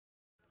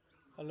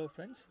Hello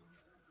friends,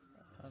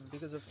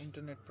 because of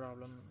internet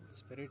problem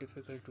it's very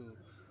difficult to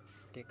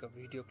take a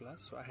video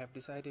class, so I have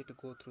decided to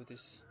go through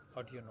this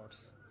audio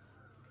notes.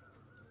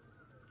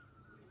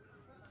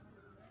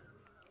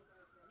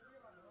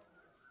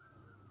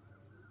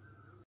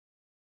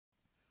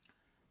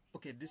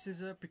 Okay, this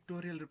is a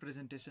pictorial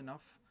representation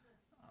of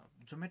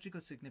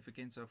geometrical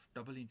significance of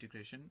double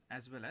integration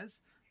as well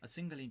as a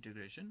single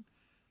integration.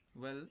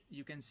 Well,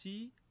 you can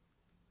see,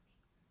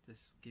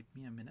 just give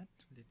me a minute,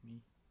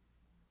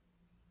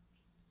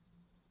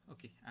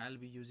 okay, I'll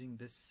be using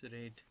this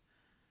red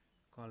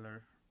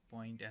color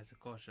point as a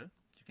cursor.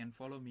 You can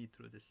follow me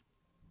through this.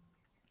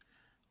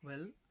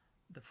 Well,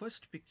 the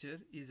first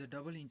picture is a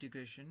double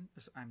integration.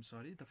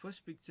 The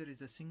first picture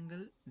is a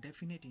single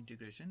definite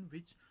integration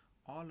which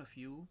all of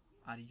you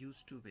are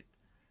used to with.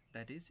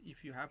 That is,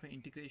 if you have an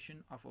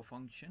integration of a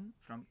function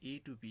from a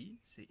to b,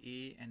 say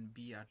a and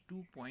b are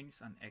 2 points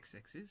on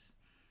x-axis,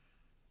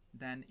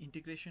 then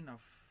integration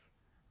of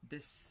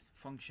this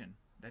function,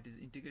 that is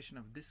integration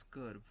of this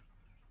curve,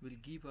 will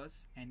give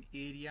us an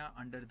area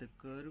under the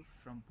curve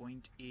from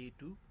point A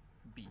to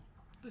B.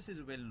 This is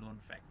a well-known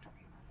fact.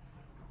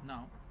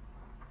 Now,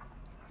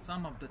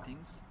 some of the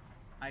things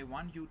I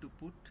want you to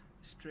put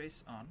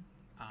stress on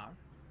are,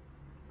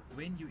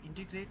 when you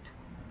integrate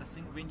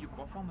when you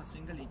perform a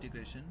single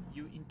integration,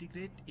 you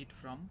integrate it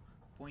from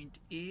point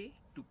A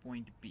to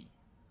point B.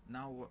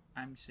 Now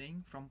I'm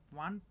saying from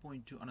one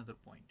point to another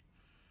point.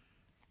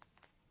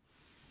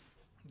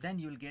 Then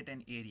you will get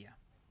an area.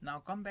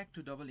 Now come back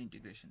to double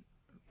integration.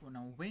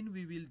 Now when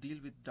we will deal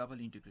with double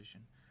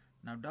integration?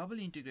 Now double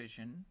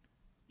integration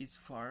is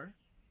for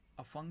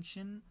a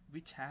function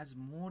which has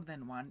more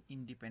than one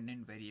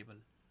independent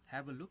variable.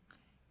 Have a look.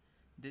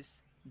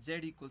 This z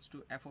equals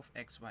to f of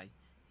xy.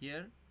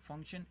 Here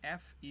function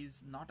f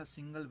is not a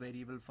single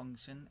variable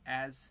function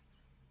as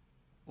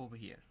over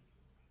here.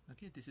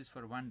 Okay, this is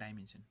for one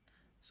dimension.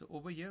 So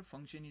over here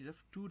function is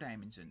of two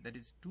dimension. That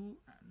is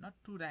not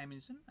two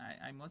dimension.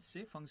 I must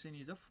say function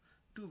is of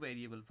two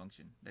variable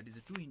function. That is,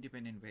 the two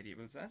independent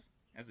variables are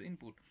as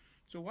input.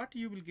 So what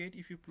you will get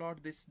if you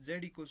plot this z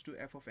equals to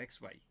f of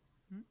xy?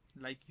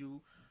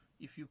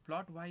 If you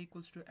plot y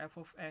equals to f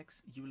of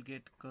x, you will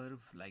get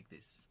curve like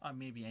this, or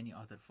maybe any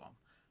other form.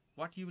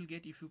 What you will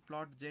get if you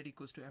plot z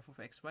equals to f of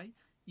xy?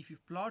 If you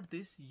plot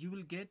this, you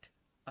will get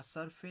a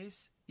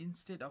surface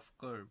instead of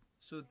curve.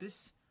 So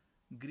this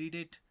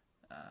gridded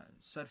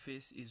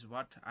surface is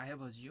what I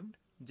have assumed,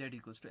 z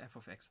equals to f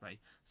of xy.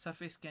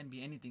 Surface can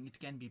be anything. It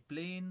can be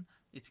plane,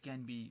 it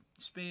can be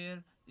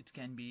sphere, it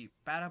can be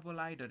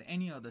paraboloid, or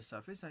any other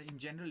surface, or in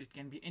general it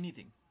can be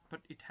anything,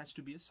 but it has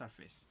to be a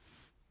surface.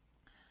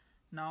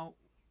 Now,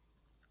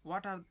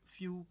 what are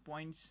few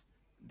points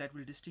that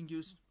will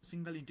distinguish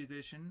single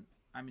integration,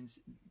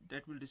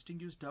 that will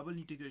distinguish double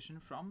integration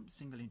from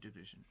single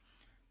integration?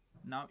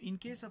 Now, in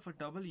case of a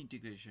double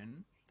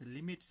integration, the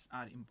limits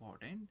are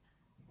important,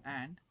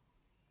 and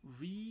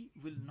we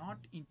will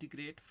not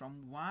integrate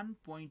from one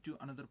point to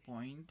another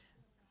point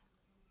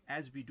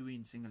as we do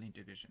in single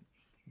integration.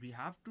 We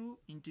have to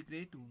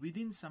integrate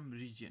within some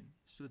region.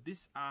 So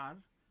this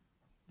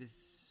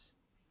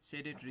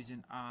shaded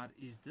region R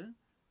is the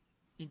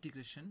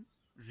integration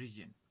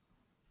region.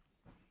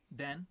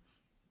 Then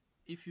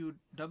if you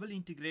double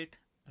integrate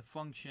the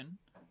function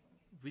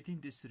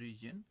within this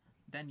region,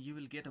 then you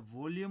will get a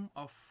volume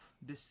of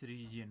this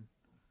region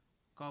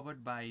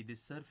covered by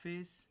this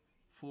surface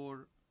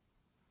for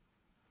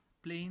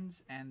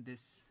planes and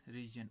this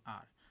region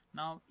R.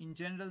 Now in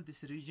general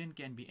this region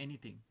can be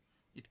anything.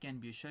 It can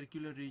be a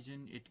circular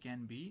region, it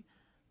can be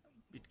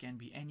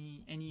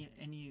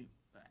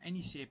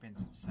any shape and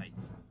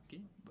size.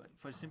 Okay, but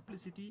for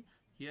simplicity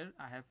here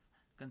I have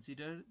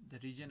considered the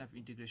region of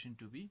integration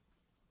to be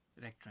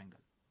rectangle.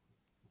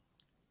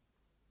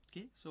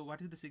 Okay, so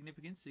what is the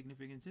significance?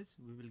 Significance is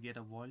we will get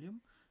a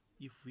volume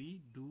if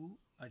we do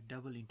a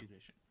double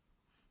integration.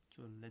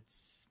 So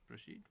let's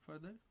proceed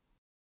further.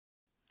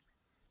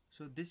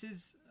 So this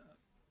is,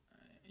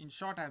 in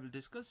short, I will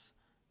discuss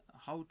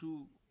how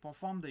to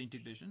perform the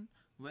integration.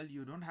 Well,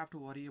 you don't have to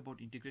worry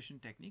about integration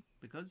technique,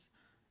 because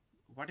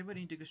whatever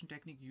integration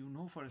technique you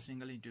know for a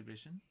single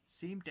integration,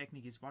 same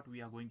technique is what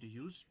we are going to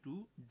use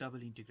to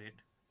double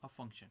integrate a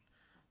function.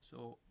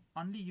 So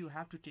only you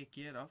have to take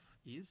care of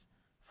is,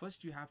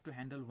 first you have to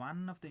handle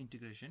one of the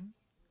integration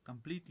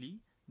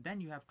completely,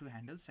 then you have to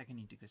handle second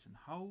integration.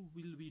 How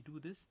will we do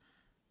this?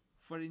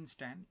 For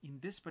instance, in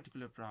this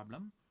particular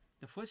problem,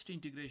 the first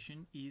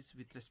integration is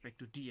with respect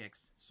to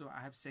dx. So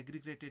I have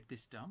segregated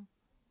this term.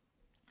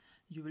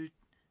 You will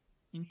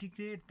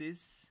integrate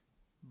this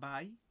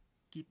by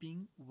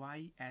keeping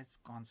y as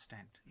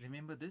constant.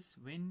 Remember this,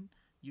 when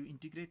you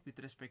integrate with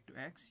respect to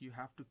x, you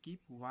have to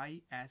keep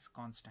y as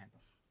constant.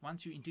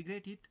 Once you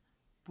integrate it,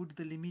 put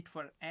the limit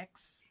for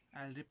x.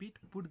 I'll repeat,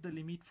 put the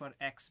limit for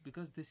x,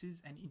 because this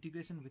is an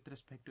integration with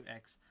respect to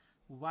x.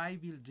 Y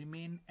will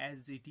remain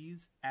as it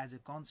is as a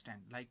constant.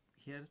 Like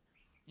here,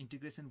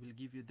 integration will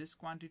give you this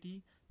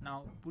quantity.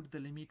 Now put the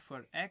limit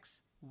for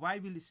x, y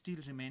will still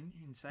remain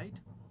inside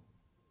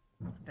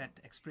that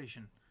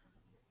expression.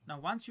 Now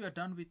once you are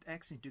done with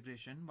x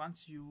integration,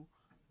 once you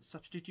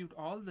substitute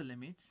all the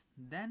limits,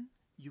 then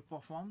you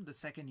perform the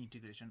second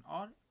integration,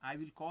 or I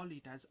will call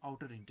it as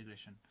outer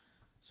integration.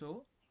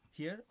 So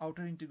here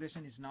outer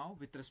integration is now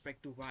with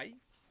respect to y.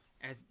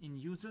 As in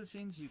usual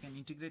sense, you can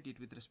integrate it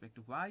with respect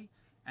to y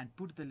and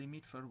put the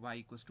limit for y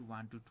equals to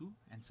 1 to 2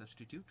 and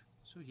substitute.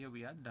 So here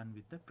we are done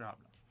with the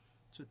problem.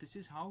 So this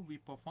is how we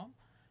perform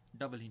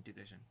double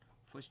integration.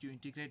 First you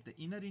integrate the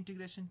inner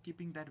integration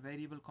keeping that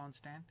variable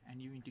constant, and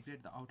you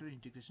integrate the outer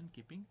integration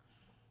keeping,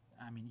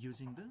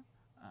 using the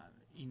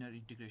inner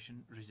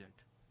integration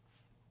result.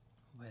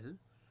 Well,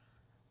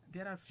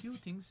 there are few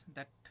things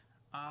that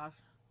are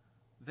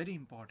very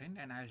important,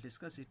 and I'll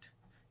discuss it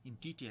in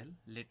detail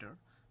later,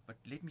 but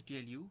let me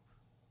tell you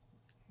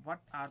what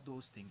are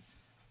those things.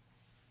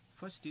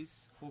 First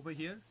is over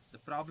here, the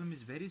problem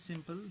is very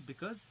simple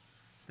because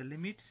the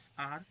limits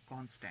are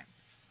constant.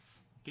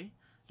 Okay,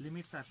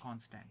 limits are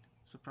constant,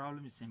 so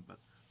problem is simple.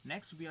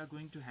 Next we are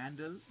going to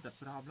handle the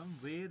problem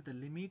where the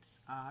limits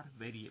are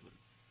variable.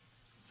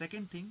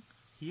 Second thing,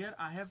 here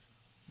I have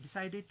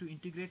decided to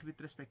integrate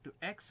with respect to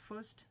x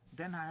first,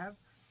 then I have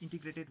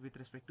integrated with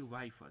respect to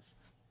y first.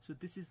 So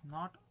this is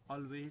not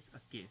always a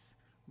case.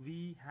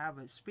 We have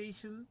a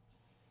special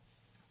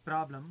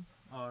problem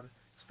or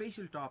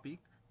special topic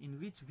in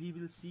which we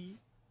will see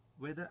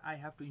whether I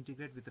have to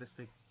integrate with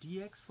respect to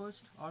dx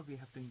first or we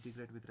have to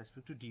integrate with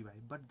respect to dy,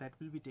 but that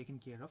will be taken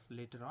care of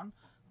later on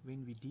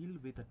when we deal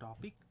with the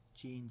topic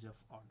change of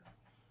order.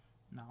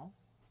 Now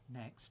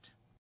next,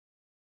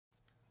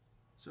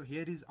 so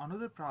here is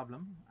another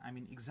problem,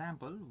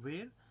 example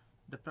where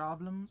the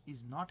problem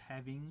is not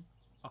having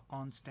a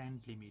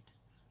constant limit.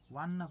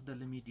 One of the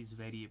limit is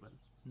variable.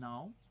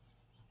 Now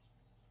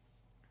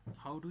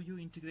how do you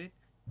integrate?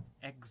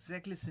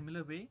 Exactly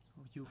similar way.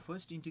 You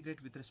first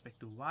integrate with respect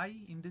to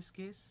y in this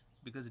case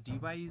because dy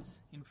is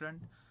in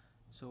front.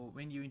 So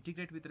when you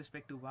integrate with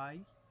respect to y,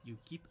 you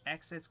keep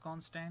x as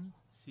constant.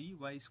 See,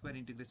 y square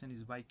integration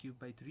is y cubed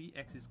by 3,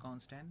 x is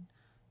constant.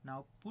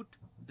 Now put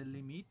the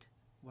limit,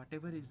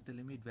 whatever is the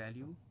limit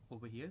value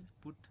over here,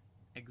 put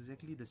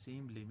exactly the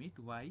same limit,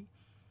 y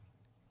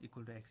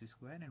equal to x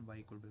square and y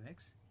equal to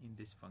x in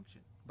this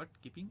function, but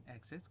keeping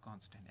x as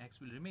constant. X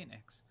will remain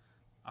x.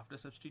 After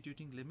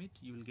substituting limit,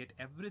 you will get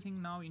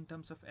everything now in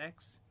terms of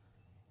x.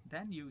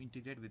 Then you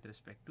integrate with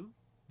respect to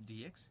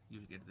dx, you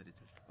will get the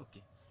result.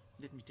 Okay,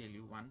 let me tell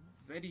you one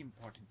very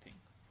important thing.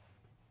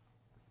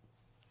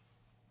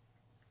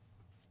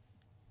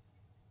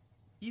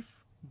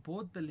 If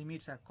both the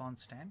limits are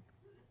constant,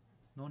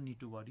 no need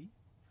to worry.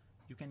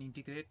 You can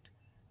integrate,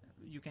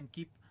 you can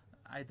keep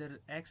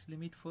either x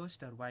limit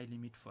first or y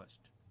limit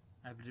first.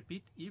 I will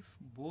repeat, if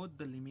both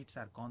the limits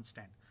are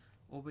constant.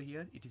 Over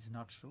here it is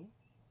not so.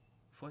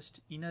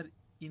 First inner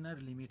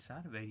limits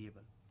are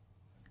variable.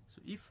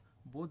 So if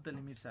both the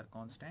limits are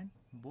constant,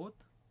 both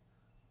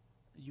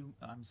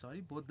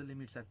the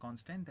limits are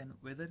constant, then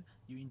whether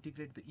you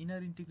integrate the inner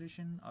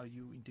integration or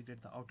you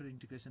integrate the outer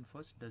integration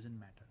first doesn't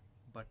matter.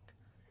 But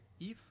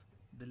if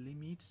the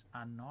limits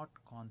are not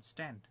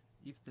constant,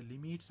 if the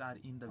limits are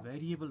in the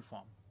variable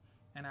form,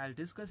 and I'll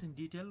discuss in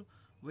detail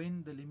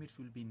when the limits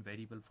will be in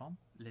variable form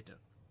later.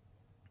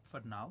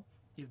 For now,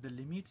 if the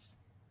limits,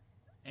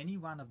 any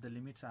one of the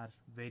limits are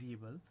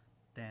variable,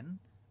 then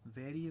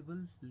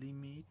variable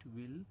limit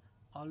will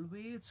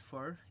always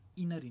for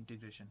inner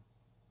integration.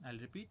 I'll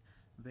repeat,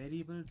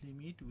 variable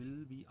limit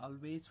will be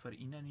always for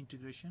inner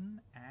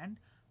integration, and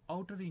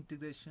outer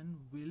integration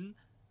will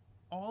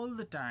all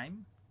the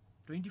time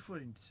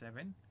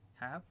 24/7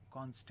 have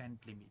constant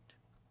limit.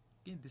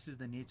 Okay, this is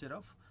the nature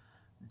of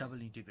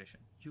double integration.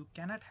 You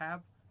cannot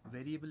have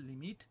variable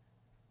limit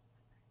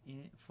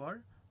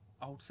for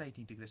outside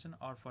integration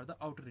or for the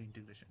outer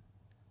integration.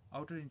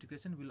 Outer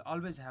integration will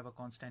always have a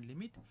constant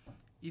limit.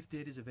 If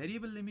there is a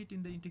variable limit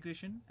in the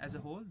integration as a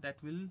whole,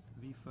 that will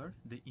be for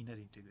the inner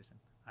integration.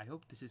 I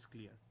hope this is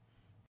clear.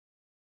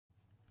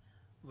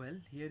 Well,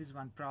 here is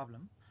one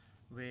problem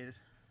where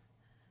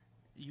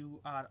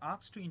you are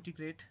asked to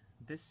integrate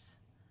this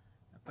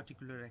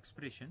particular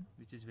expression,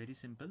 which is very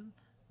simple,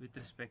 with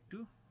respect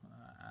to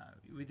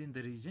within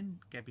the region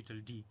capital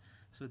D.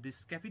 So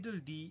this capital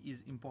D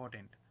is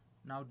important.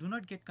 Now do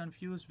not get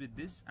confused with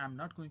this. I'm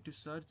not going to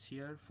search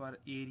here for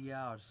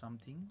area or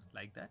something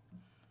like that.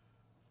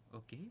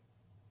 Okay,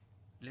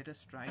 let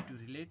us try to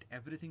relate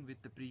everything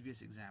with the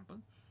previous example.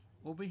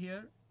 Over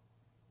here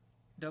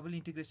double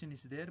integration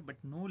is there, but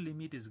no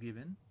limit is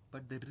given,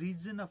 but the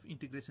region of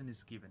integration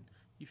is given.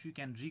 If you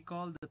can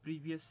recall the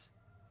previous,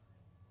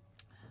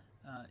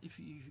 if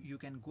you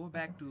can go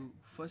back to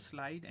first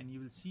slide and you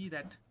will see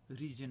that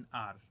region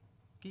R.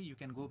 Okay, you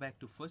can go back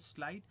to first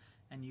slide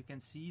and you can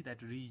see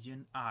that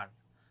region R.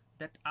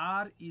 That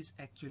R is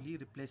actually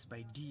replaced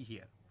by D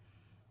here.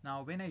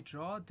 Now when I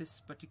draw this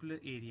particular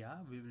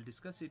area, we will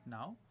discuss it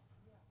now.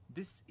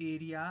 This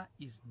area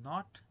is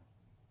not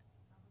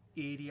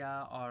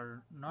area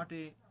or not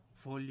a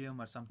volume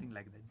or something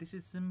like that. This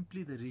is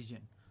simply the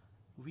region.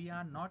 We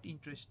are not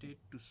interested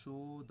to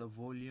show the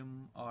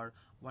volume or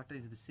what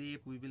is the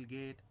shape we will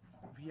get.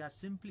 we are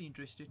simply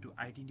interested to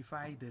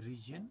identify the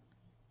region,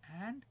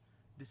 and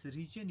this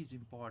region is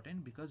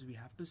important because we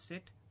have to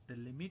set the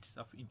limits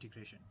of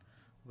integration.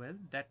 Well,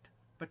 that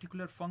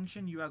particular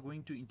function you are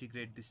going to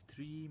integrate, this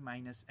 3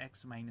 minus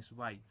x minus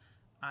y,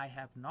 I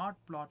have not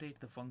plotted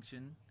the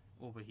function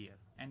over here,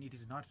 and it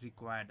is not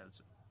required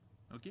also.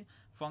 Okay,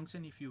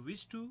 function, if you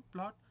wish to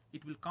plot,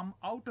 it will come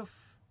out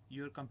of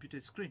your computer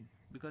screen,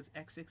 because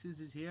x-axis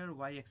is here,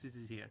 y-axis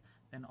is here.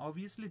 Then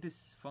obviously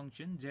this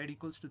function z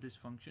equals to this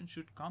function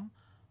should come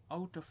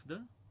out of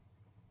the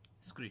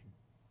screen.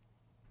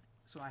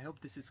 So I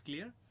hope this is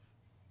clear.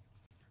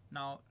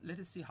 Now let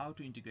us see how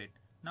to integrate.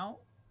 Now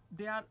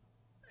they are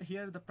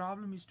here, the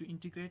problem is to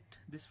integrate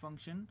this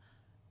function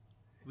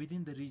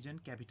within the region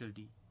capital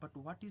D. But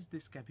what is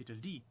this capital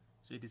D?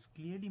 So it is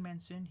clearly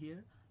mentioned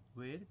here,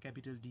 where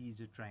capital D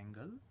is a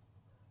triangle,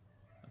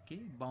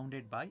 okay,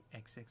 bounded by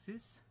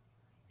x-axis,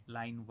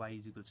 line y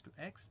is equals to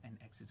x and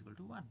x is equal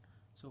to 1.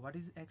 So what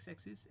is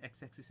x-axis?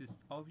 X-axis is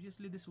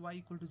obviously this y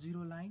equal to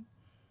 0 line,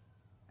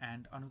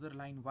 and another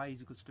line y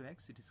is equals to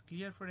x. It is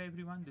clear for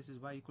everyone, this is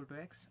y equal to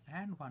x,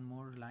 and one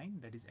more line,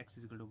 that is x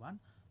is equal to 1,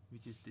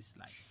 which is this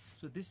line.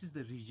 So this is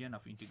the region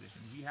of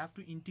integration. We have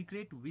to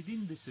integrate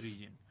within this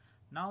region.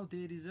 Now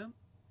there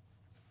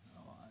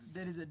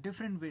is a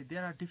different way,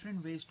 there are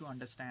different ways to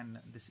understand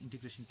this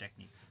integration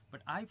technique,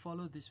 but I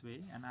follow this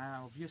way, and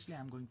obviously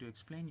I'm going to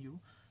explain you,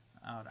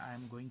 or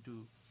I'm going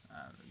to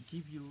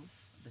give you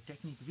the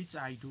technique which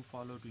I do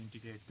follow to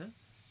integrate the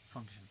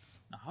function.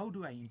 Now how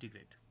do I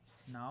integrate?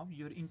 Now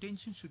your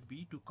intention should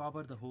be to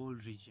cover the whole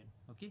region.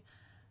 Okay,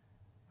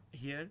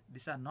 here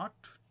these are not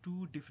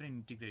two different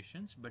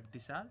integrations, but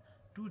these are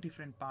two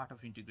different part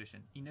of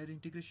integration, inner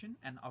integration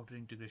and outer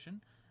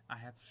integration. I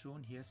have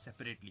shown here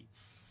separately.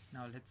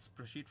 Now let's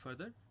proceed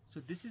further. So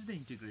this is the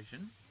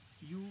integration.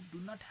 You do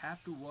not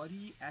have to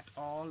worry at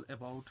all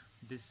about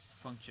this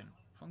function.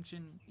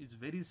 Function is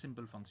very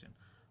simple function.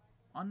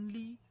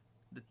 Only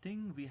the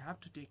thing we have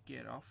to take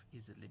care of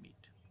is a limit.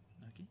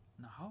 Okay,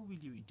 now how will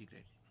you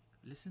integrate?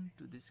 Listen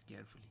to this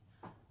carefully.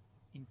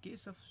 In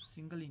case of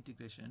single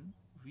integration,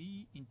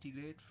 we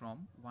integrate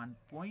from one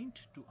point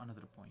to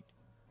another point,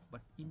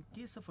 but in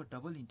case of a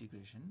double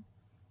integration,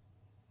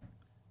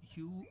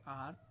 you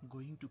are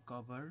going to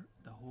cover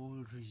the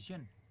whole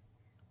region.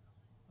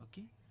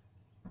 Okay,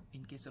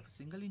 in case of a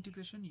single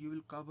integration, you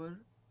will cover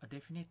a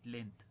definite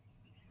length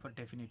for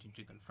definite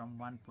integral from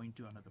one point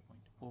to another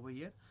point. Over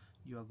here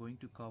you are going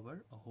to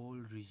cover a whole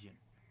region,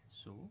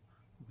 so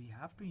we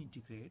have to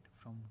integrate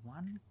from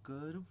one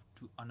curve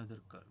to another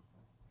curve.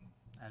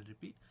 I'll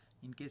repeat,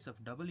 in case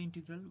of double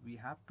integral, we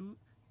have to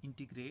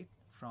integrate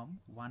from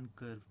one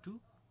curve to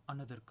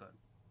another curve,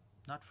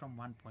 not from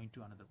one point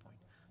to another point.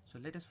 So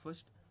let us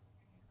first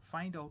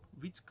find out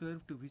which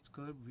curve to which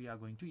curve we are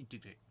going to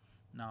integrate.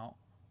 Now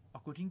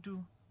according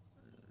to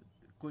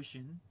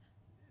question,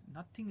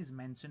 nothing is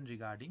mentioned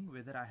regarding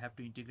whether I have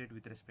to integrate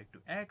with respect to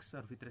x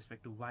or with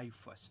respect to y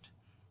first.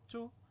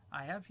 So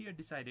I have here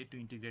decided to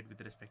integrate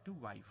with respect to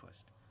y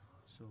first.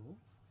 So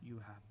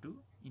you have to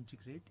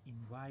integrate in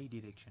y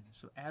direction.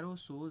 So arrow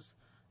shows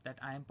that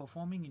I am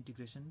performing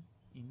integration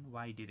in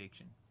y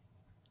direction.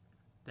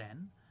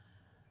 Then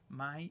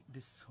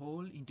this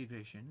whole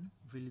integration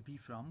will be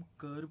from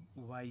curve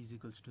y is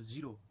equals to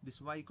 0.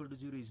 This y equal to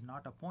 0 is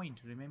not a point,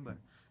 remember,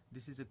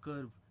 this is a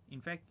curve.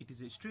 In fact, it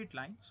is a straight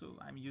line, so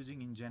I'm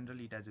using in general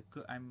it as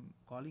I'm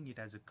calling it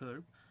as a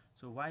curve.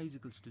 So y is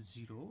equals to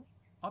 0,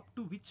 up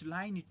to which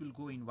line it will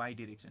go in y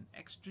direction.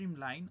 Extreme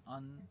line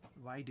on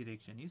y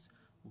direction is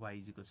y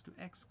is equals to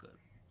x curve.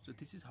 So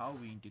this is how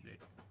we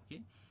integrate,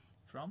 okay,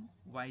 from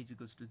y is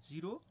equals to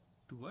 0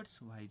 towards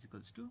y is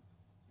equals to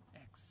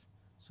x.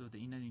 So the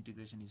inner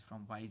integration is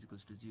from y is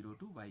equals to 0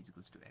 to y is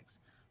equals to x.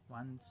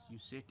 Once you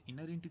set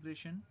inner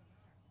integration,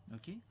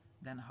 okay,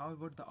 then how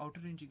about the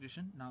outer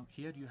integration? Now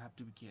here you have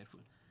to be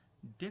careful.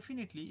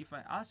 Definitely, if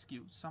I ask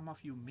you, some of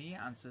you may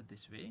answer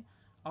this way,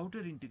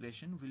 outer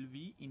integration will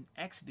be in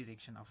x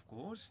direction, of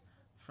course,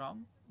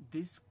 from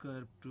this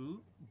curve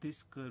to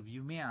this curve.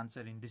 You may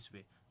answer in this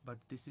way, but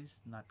this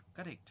is not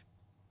correct.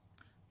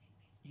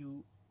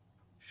 You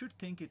should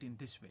think it in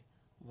this way.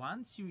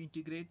 Once you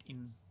integrate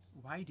in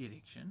y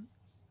direction,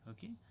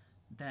 okay,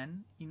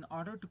 then in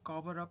order to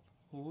cover up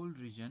whole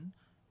region,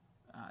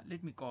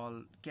 let me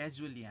call,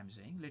 casually I'm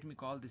saying, let me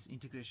call this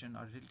integration,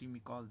 or let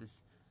me call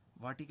this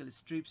vertical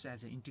strips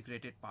as an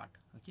integrated part.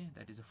 Okay,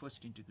 that is the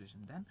first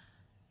integration. Then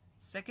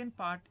second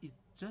part is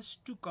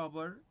just to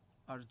cover,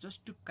 or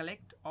just to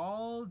collect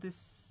all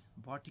this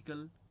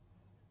vertical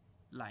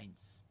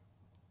lines.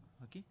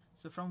 Okay,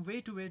 so from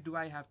where to where do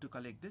I have to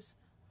collect this?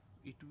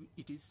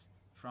 It is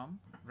from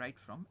right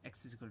from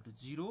x is equal to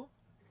 0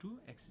 to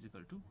x is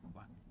equal to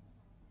 1.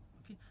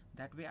 Okay,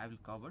 that way I will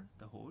cover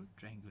the whole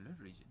triangular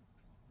region.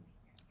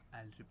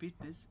 I'll repeat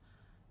this.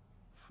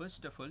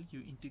 First of all,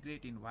 you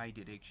integrate in y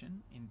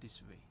direction in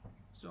this way.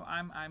 So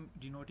I'm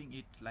denoting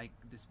it like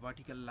this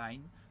vertical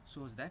line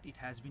shows that it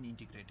has been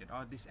integrated,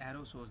 or this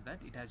arrow shows that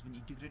it has been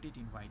integrated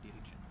in y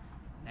direction.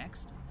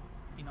 Next,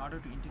 in order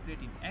to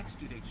integrate in x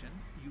direction,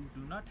 you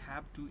do not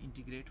have to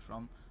integrate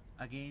from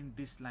again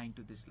this line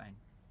to this line,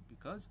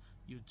 because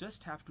you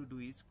just have to do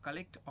is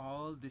collect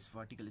all these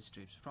vertical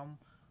strips from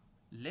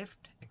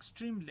left,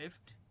 extreme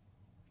left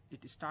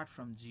it start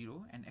from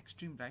 0 and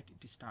extreme right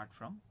it start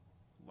from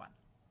 1.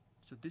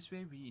 So this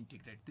way we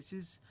integrate. This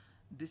is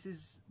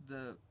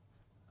the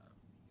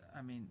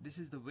this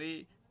is the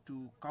way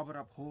to cover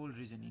up whole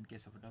region in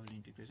case of a double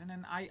integration,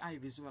 and I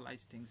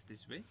visualize things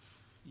this way.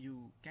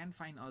 You can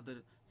find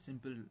other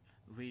simple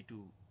way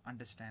to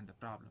understand the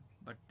problem,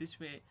 but this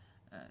way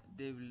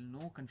there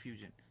will no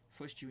confusion.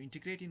 First you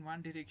integrate in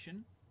one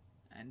direction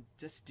and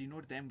just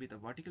denote them with the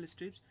vertical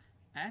strips,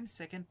 and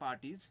second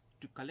part is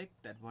to collect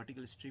that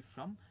vertical strip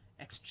from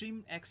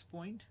extreme x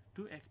point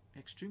to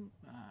extreme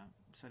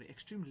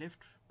left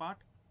part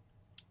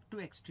to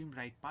extreme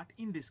right part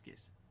in this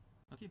case.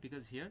 Okay,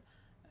 because here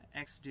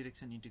x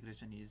direction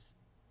integration is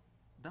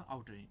the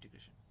outer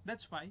integration.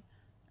 That's why,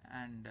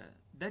 and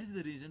that is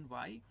the reason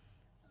why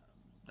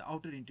the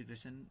outer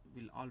integration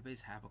will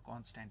always have a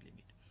constant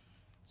limit.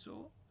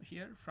 So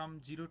here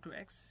from 0 to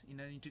x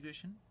inner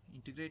integration,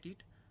 integrate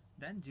it,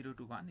 then 0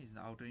 to 1 is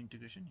the outer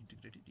integration,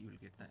 integrate it, you will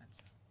get the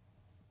answer.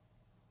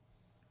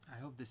 I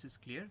hope this is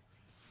clear.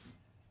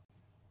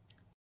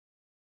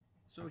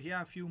 So here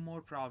are a few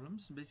more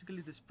problems.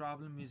 Basically this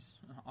problem is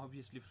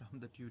obviously from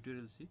the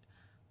tutorial sheet,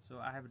 so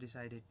I have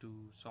decided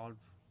to solve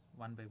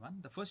one by one.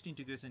 The first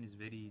integration is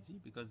very easy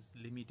because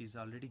limit is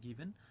already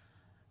given.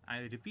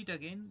 I repeat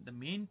again, the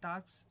main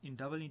task in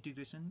double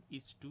integration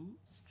is to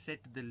set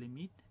the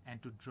limit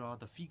and to draw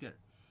the figure.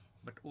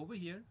 But over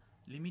here,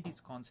 limit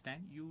is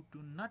constant. You do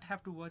not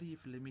have to worry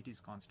if limit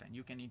is constant.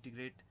 You can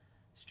integrate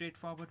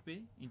straightforward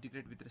way,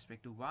 integrate with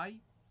respect to y,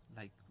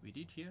 like we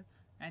did here,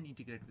 and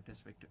integrate with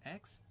respect to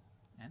x,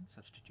 and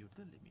substitute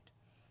the limit.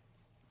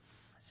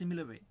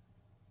 Similar way.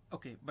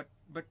 Okay, but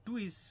 2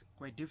 is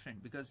quite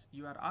different because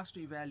you are asked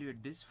to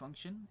evaluate this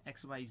function,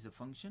 xy is the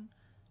function,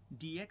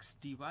 dx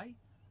dy,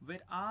 where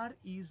R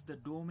is the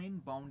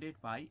domain bounded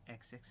by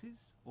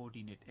x-axis,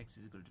 ordinate x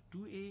is equal to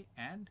 2a,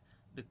 and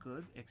the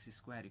curve x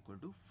square equal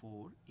to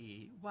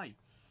 4ay.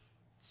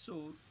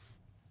 So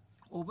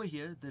over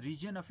here the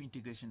region of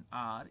integration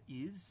R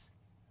is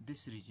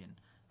this region.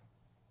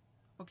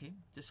 Okay,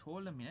 just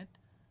hold a minute.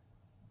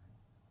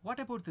 What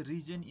about the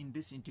region in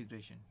this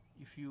integration?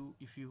 If you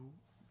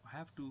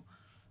have to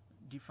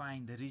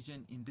define the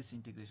region in this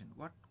integration,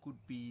 what could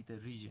be the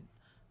region?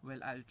 Well,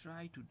 I'll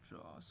try to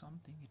draw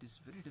something. It is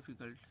very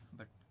difficult,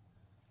 but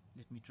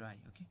let me try.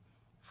 Okay,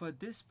 for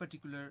this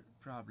particular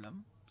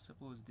problem,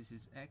 suppose this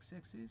is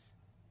x-axis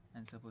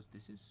and suppose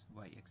this is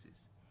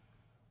y-axis.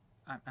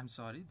 I'm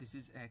sorry, this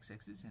is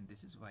x-axis and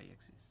this is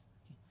y-axis.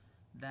 Okay,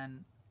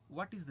 then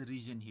what is the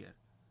region here?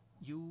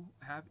 You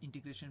have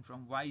integration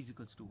from y is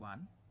equals to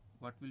 1.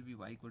 What will be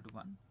y equal to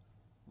 1?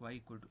 Y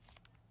equal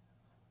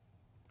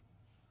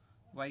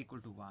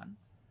to 1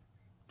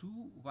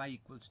 to y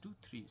equals to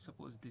 3.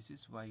 Suppose this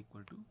is y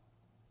equal to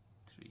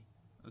 3.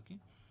 Okay,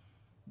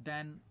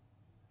 then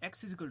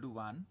x is equal to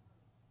 1.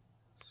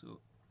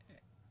 So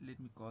let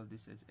me call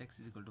this as x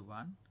is equal to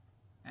 1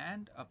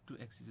 and up to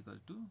x is equal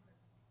to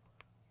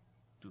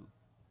 2.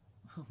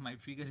 My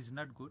figure is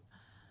not good.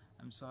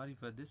 I'm sorry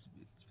for this.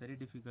 It's very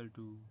difficult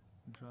to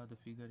draw the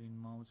figure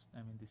in mouse.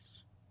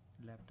 This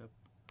laptop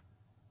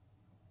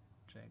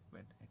track,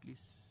 but at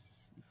least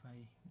if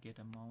I get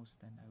a mouse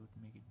then I would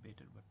make it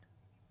better. But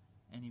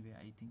anyway,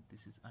 I think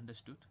this is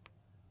understood.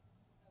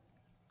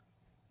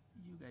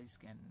 You guys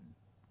can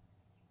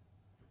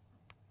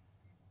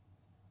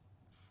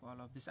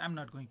follow this. I'm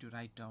not going to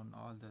write down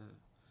all the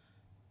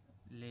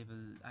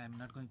label. I'm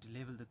not going to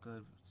label the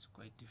curve. It's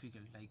quite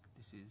difficult. Like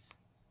this is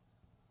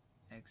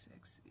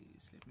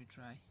x-axis. Let me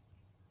try.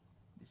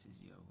 This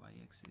is your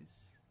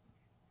y-axis.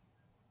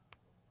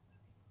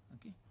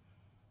 Okay.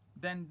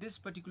 Then this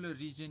particular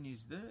region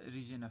is the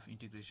region of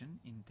integration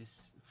in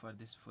this, for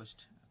this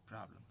first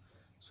problem.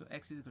 So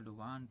x is equal to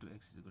 1 to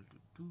x is equal to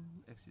 2,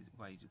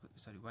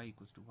 y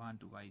equals to 1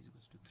 to y is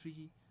equals to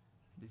 3.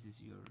 This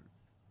is your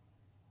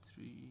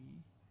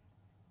 3.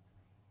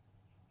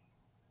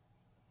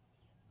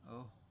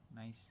 Oh,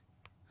 nice.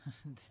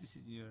 This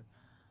is your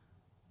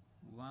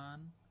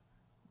 1.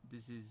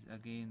 This is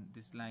again,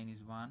 this line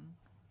is 1,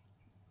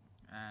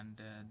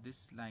 and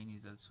this line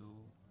is also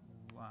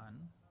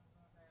 1,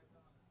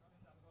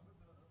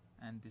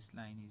 and this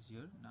line is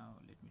your, now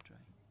let me try,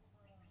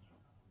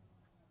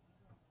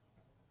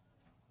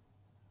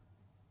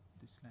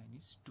 this line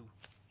is 2.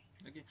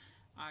 Okay,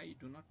 I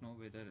do not know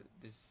whether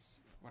this,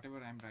 whatever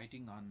I'm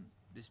writing on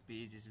this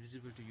page is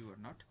visible to you or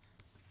not,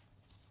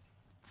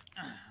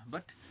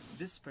 but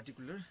this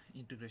particular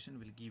integration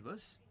will give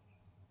us,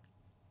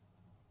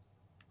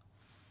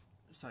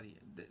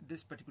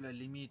 this particular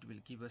limit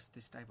will give us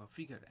this type of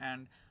figure.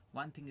 And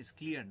one thing is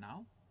clear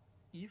now,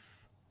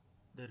 if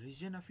the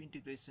region of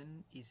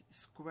integration is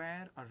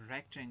square or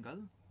rectangle,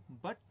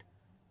 but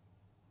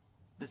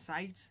the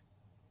sides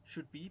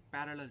should be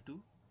parallel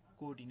to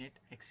coordinate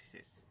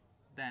axes,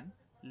 then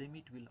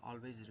limit will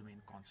always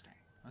remain constant.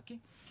 Okay,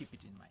 keep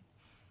it in mind.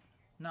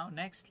 Now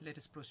next, let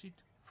us proceed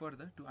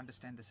further to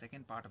understand the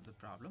second part of the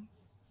problem.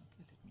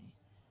 Okay, let me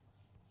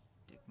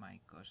my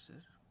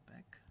cursor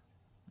back.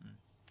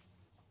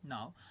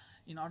 Now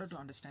in order to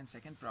understand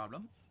second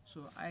problem,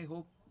 so I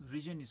hope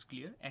region is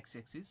clear.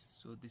 X-axis,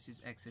 so this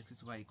is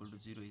x-axis, y equal to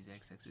 0 is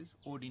x-axis,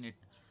 ordinate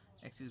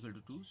x is equal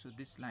to 2, so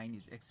this line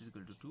is x is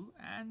equal to 2,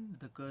 and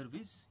the curve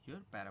is your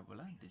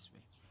parabola this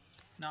way.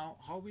 Now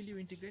how will you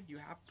integrate? You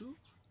have to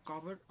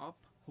cover up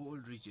whole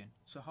region.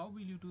 So how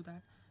will you do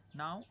that?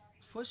 Now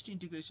first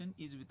integration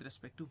is with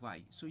respect to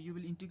y, so you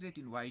will integrate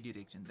in y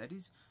direction, that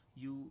is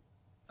you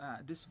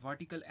this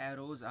vertical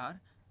arrows are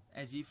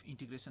as if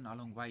integration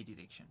along y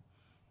direction.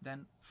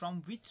 Then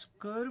from which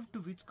curve to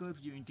which curve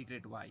you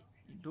integrate y.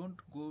 You don't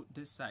go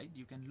this side,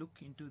 you can look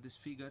into this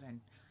figure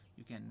and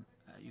you can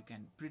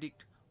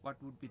predict what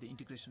would be the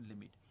integration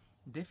limit.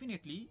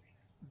 Definitely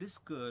this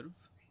curve,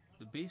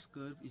 the base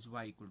curve is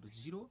y equal to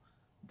 0.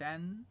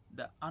 Then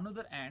the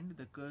another end,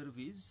 the curve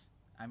is,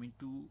 I mean,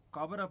 to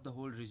cover up the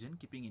whole region,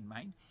 keeping in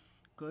mind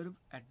curve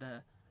at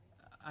the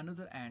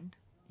another end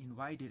in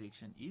y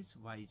direction is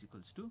y is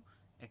equals to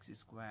x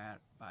square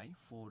by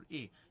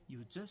 4a.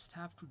 You just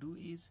have to do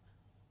is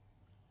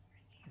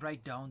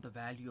write down the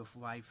value of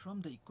y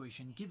from the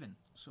equation given.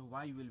 So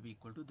y will be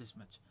equal to this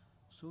much.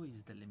 So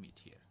is the limit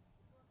here.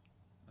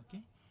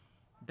 Okay.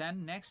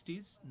 Then next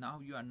is, now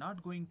you are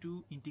not going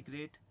to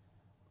integrate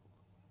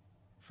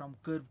from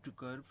curve to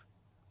curve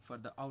for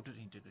the outer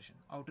integration.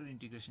 Outer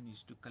integration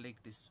is to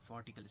collect this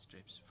vertical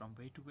strips from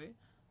way to way,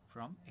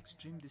 from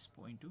extreme this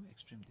point to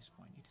extreme this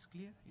point. It is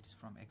clear? It is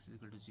from x is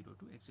equal to 0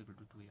 to x is equal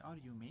to 2a, or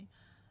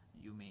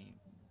you may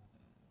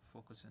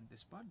focus on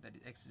this part, that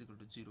is x is equal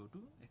to 0 to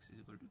x is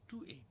equal to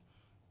 2a.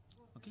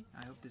 Okay,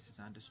 I hope this is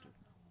understood.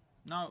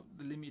 Now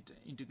the limit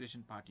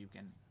integration part you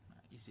can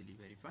easily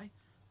verify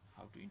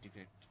how to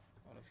integrate,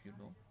 all of you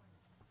know.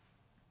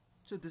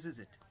 So this is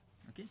it.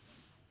 Okay,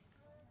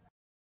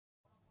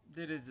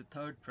 there is a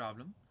third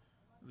problem,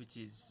 which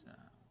is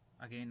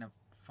again a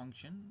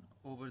function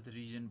over the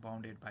region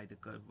bounded by the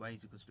curve y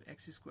is equals to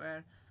x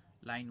square,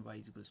 line y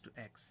is equals to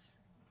x.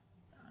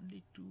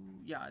 Only two,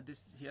 yeah,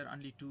 this here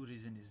only two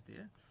reason is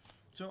there.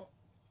 So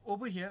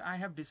over here I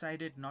have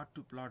decided not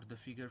to plot the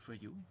figure for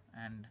you,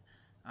 and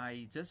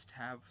I just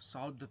have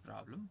solved the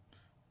problem.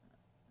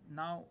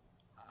 Now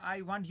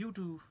I want you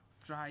to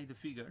try the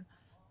figure,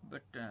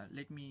 but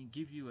let me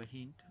give you a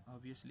hint.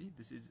 Obviously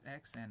this is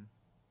x and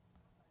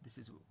this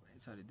is,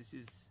 sorry, this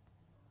is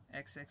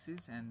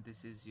x-axis and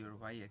this is your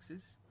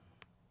y-axis.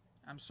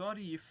 I'm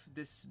sorry if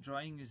this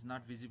drawing is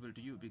not visible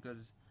to you,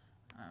 because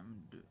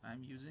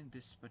I'm using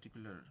this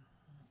particular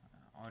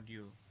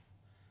audio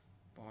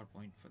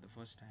PowerPoint for the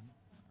first time.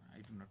 I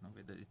do not know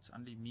whether it's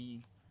only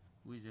me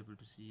who is able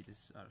to see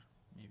this, or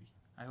maybe,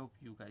 I hope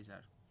you guys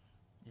are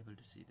able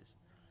to see this.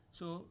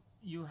 So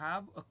you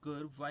have a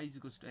curve y is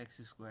equals to x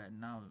square.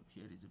 Now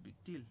here is a big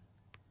deal.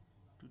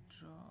 To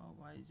draw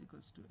y is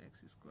equals to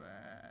x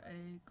square,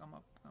 hey, come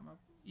up,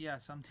 yeah,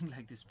 something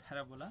like this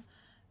parabola,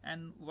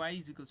 and y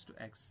is equals to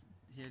x.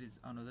 Here is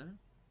another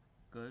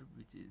curve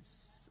which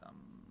is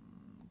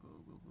go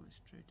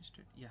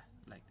straight, yeah,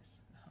 like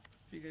this.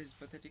 Figure is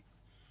pathetic.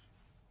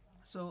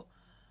 So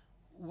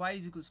y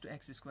is equals to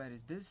x square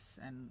is this,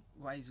 and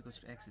y is equals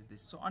to x is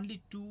this. So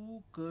only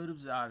two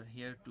curves are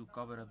here to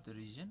cover up the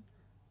region.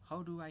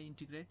 How do I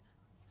integrate?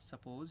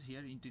 Suppose here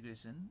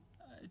integration,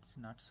 it's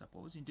not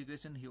suppose,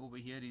 integration here over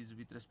here is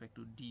with respect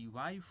to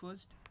dy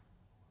first.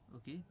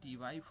 Okay,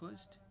 dy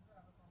first.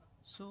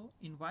 So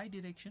in y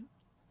direction,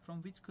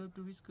 from which curve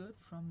to which curve?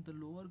 From the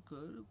lower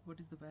curve, what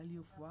is the value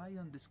of y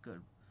on this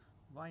curve?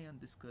 Y on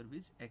this curve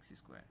is x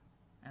square.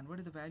 And what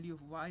is the value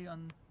of y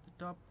on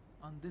the top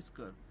on this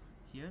curve?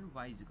 Here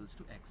y is equals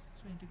to x.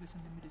 So integration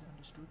limit is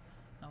understood.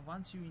 Now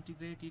once you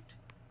integrate it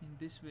in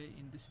this way,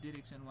 in this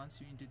direction, once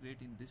you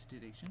integrate in this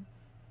direction,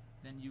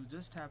 then you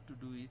just have to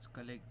do is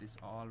collect this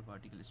all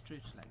vertical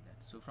strips like that.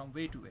 So from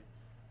way to way,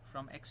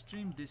 from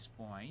extreme this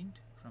point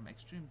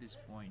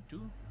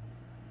to,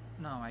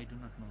 now I do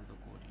not know the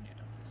coordinate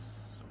of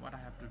this. So what I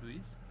have to do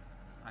is,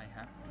 I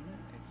have to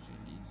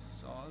actually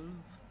solve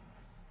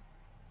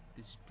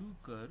this two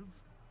curve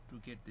to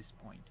get this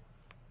point.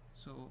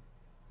 So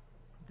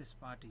this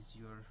part is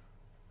your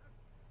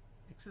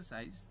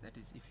exercise, that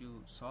is, if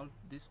you solve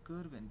this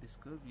curve and this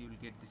curve, you will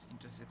get this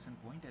intersection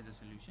point as a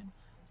solution,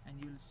 and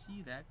you will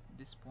see that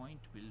this point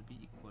will be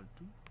equal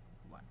to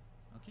 1.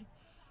 Okay,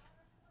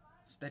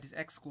 so that is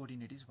x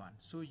coordinate is 1.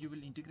 So you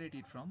will integrate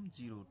it from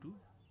 0 to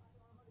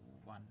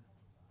 1.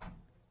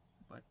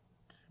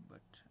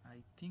 But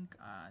I think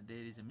there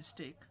is a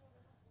mistake.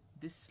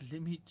 This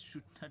limit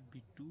should not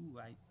be 2.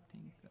 I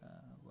think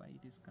why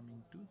it is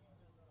coming to,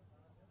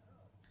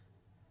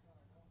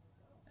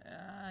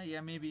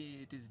 yeah, maybe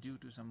it is due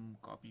to some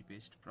copy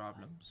paste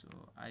problem. So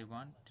I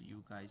want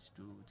you guys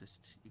to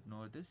just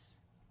ignore this.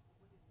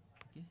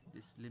 Okay,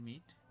 this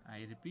limit,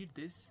 I repeat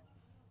this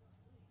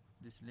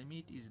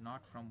limit is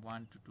not from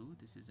 1 to 2.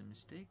 This is a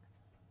mistake.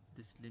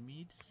 This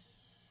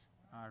limits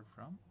are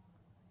from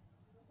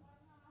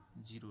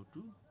 0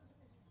 to,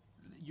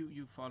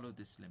 you follow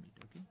this limit.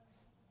 Okay,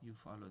 you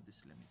follow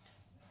this limit,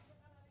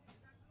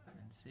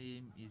 and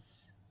same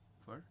is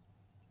for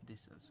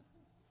this also.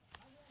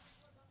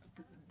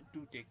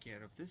 to take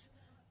care of this.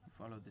 You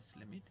follow this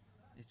limit.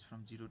 It's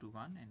from 0 to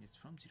 1 and it's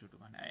from 0 to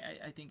 1.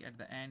 I think at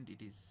the end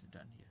it is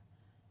done here.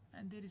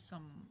 And there is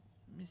some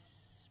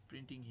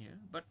misprinting here,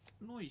 but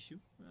no issue.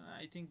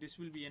 I think this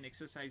will be an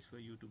exercise for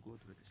you to go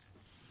through this.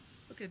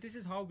 Okay, this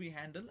is how we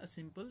handle a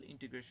simple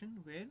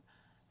integration where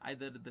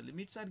either the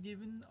limits are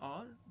given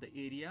or the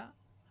area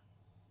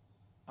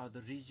or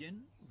the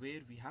region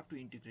where we have to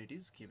integrate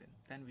is given.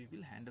 Then we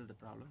will handle the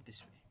problem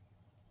this way.